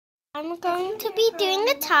I'm going to be doing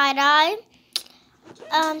a tie-dye.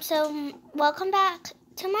 So welcome back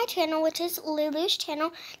to my channel, which is Lulu's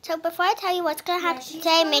channel. So before I tell you what's going to happen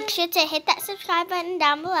today, make sure to hit that subscribe button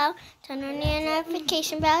down below, turn on your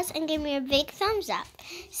notification bells, and give me a big thumbs up.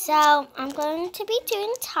 So I'm going to be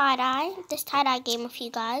doing tie-dye, this tie-dye game with you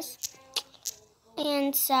guys.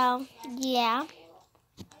 And so, yeah.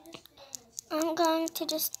 I'm going to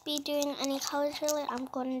just be doing any colors really. I'm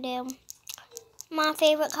going to do my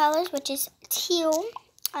favorite colors, which is teal,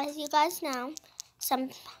 as you guys know. Some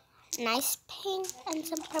nice pink and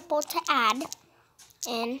some purple to add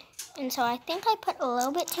in. And so I think I put a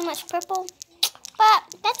little bit too much purple,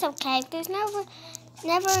 but that's okay. There's never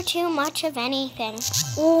too much of anything.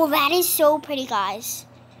 Oh, that is so pretty, guys.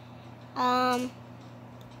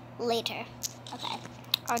 Later. Okay,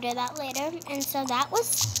 I'll do that later. And so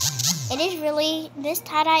it is really, this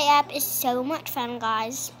tie-dye app is so much fun,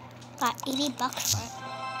 guys. Got 80 bucks for it.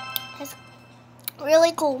 That's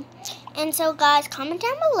really cool. And so, guys, comment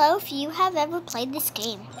down below if you have ever played this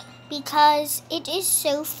game, because it is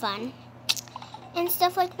so fun and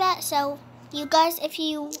stuff like that. So, you guys, if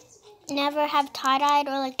you never have tie-dyed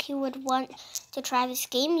or like you would want to try this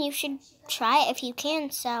game, you should try it if you can.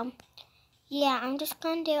 So, yeah, I'm just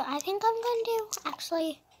going to do, I think I'm going to do,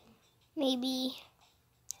 actually, maybe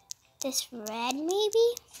this red,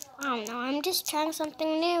 maybe? I don't know. I'm just trying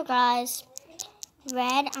something new, guys.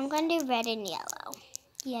 Red. I'm going to do red and yellow.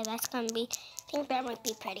 Yeah, that's going to be, I think that might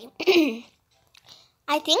be pretty.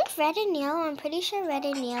 I think red and yellow, I'm pretty sure red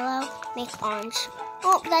and yellow make orange.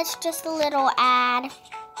 Oh, that's just a little ad.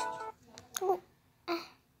 Oh, let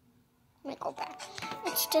me go back.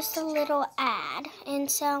 It's just a little ad. And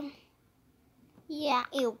so, yeah,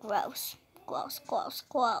 ew, gross. Gross, gross,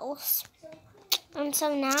 gross. And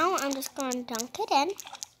so now I'm just going to dunk it in.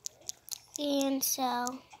 And so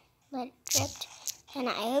let it drip. And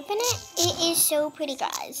I open it. It is so pretty,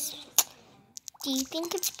 guys. Do you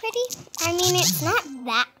think it's pretty? I mean, it's not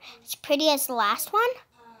that as pretty as the last one,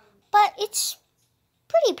 but it's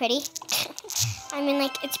pretty. I mean,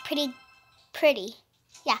 like, it's pretty.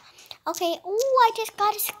 Yeah. Okay. Oh, I just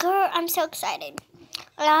got a skirt. I'm so excited.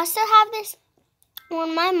 I also have this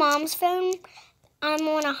on my mom's phone. I'm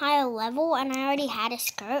on a higher level, and I already had a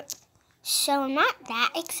skirt. So I'm not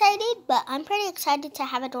that excited, but I'm pretty excited to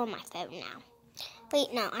have it on my phone now.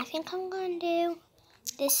 Wait, no, I think I'm going to do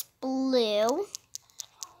this blue.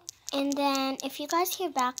 And then if you guys hear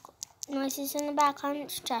back noises in the background,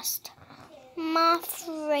 it's just my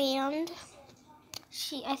friend.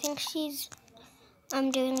 I think she's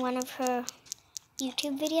doing one of her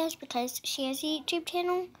YouTube videos because she has a YouTube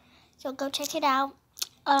channel. So go check it out.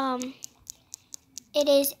 It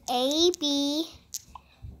is AB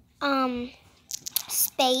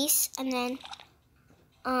space and then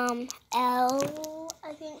L,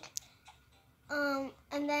 I think.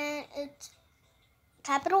 And then it's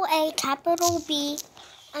capital A, capital B,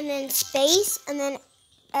 and then space, and then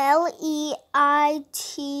LEITZEL.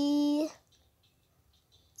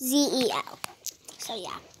 So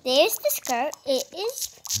yeah, there's the skirt. It is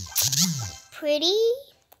pretty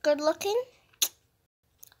good looking.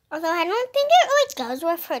 Although I don't think it really goes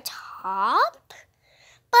with her top,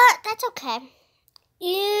 but that's okay.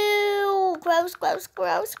 Ew, gross, gross,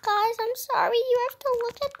 gross, guys. I'm sorry you have to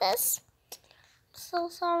look at this. I'm so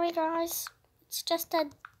sorry, guys. It's just a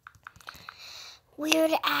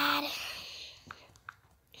weird ad.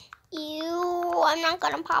 Ew, I'm not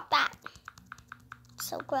gonna pop that.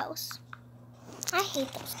 So gross. I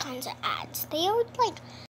hate those kinds of ads. They are like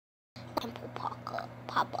Pimple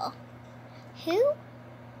Popper. Who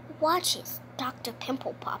watches Dr.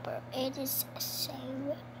 Pimple Popper? It is so...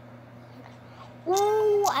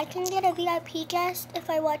 Ooh, I can get a VIP guest if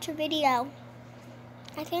I watch a video.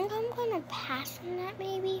 I think I'm gonna pass on that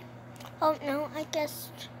maybe. Oh no, I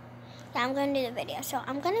guess, yeah, I'm gonna do the video. So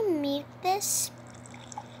I'm gonna mute this.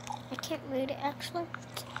 I can't mute it actually.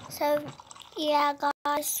 So yeah,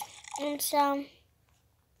 guys, and so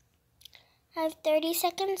I have 30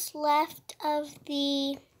 seconds left of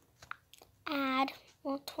the ad.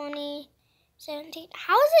 Well, 20, 17.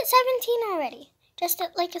 How is it 17 already? Just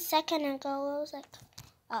like a second ago, I was like,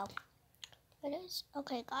 oh, it is.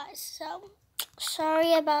 Okay, guys, so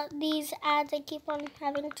sorry about these ads I keep on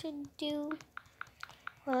having to do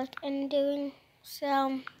and doing.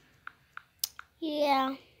 So,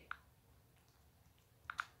 yeah.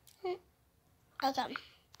 Okay.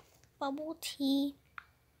 Bubble tea.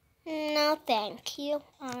 No, thank you.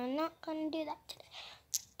 I'm not going to do that today.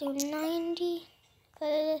 Do 90 for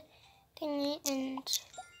the thingy and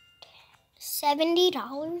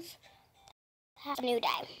 $70. Have a new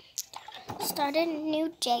day. Start a new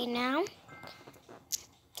day now.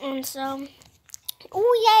 And so,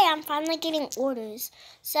 oh yay, I'm finally getting orders.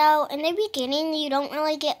 So in the beginning, you don't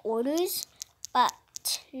really get orders, but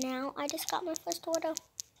now I just got my first order.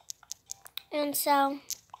 And so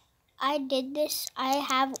I did this. I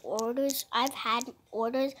have orders. I've had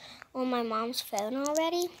orders on my mom's phone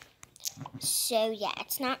already. So yeah,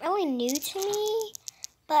 it's not really new to me,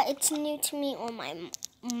 but it's new to me on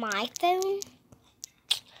my phone.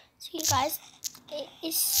 So you guys, it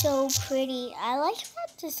is so pretty. I like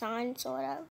that design sort of.